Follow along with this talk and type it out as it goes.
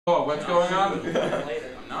Oh, what's going on?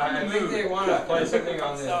 I think they want to play something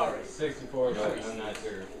on the 64, but I'm not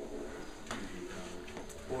sure.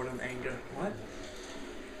 Boredom, anger.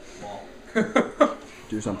 What?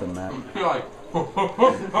 Do something, Matt. You're like,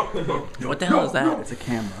 What the hell is that? It's a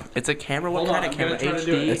camera. It's a camera? What kind of camera? try to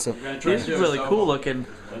do HD? It's a. This is really cool looking.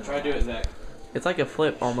 Try to do it, Zach. It's like a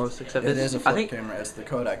flip almost, except It this is a flip I think camera. It's the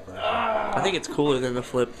Kodak version. I think it's cooler than the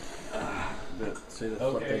flip. See the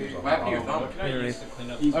flip things on what happened to your the thumb? What can I use to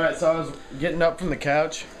clean up? Alright, so I was getting up from the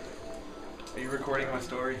couch. Are you recording my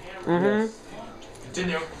story? Mm-hmm.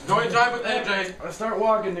 Continue. Go drive with AJ. I start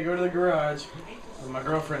walking to go to the garage. And my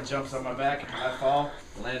girlfriend jumps on my back and I fall,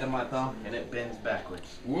 land on my thumb, and it bends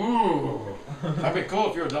backwards. Ooh. That'd be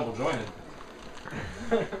cool if you were double jointed.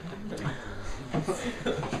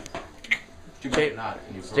 Too bad you're not.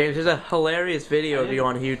 James, there's a hilarious video of you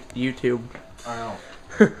on YouTube. I know.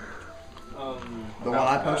 The one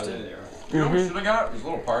I posted? You know what we should have got? These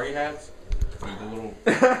little party hats. With the little.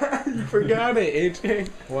 You forgot it, AJ.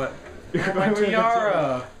 What? My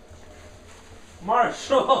tiara.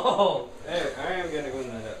 Marshall! Hey, I am gonna clean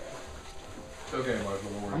that up. It's okay, Marshall.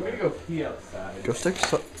 Don't worry I'm about gonna go pee outside.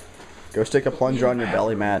 Go stick a plunger on your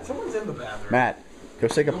belly, Matt. Someone's in the bathroom. Matt, go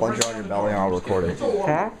stick a plunger on your belly and I'll record it.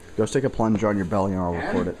 Huh? Go stick a plunger on your belly and I'll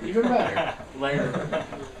record it. Even better. Later.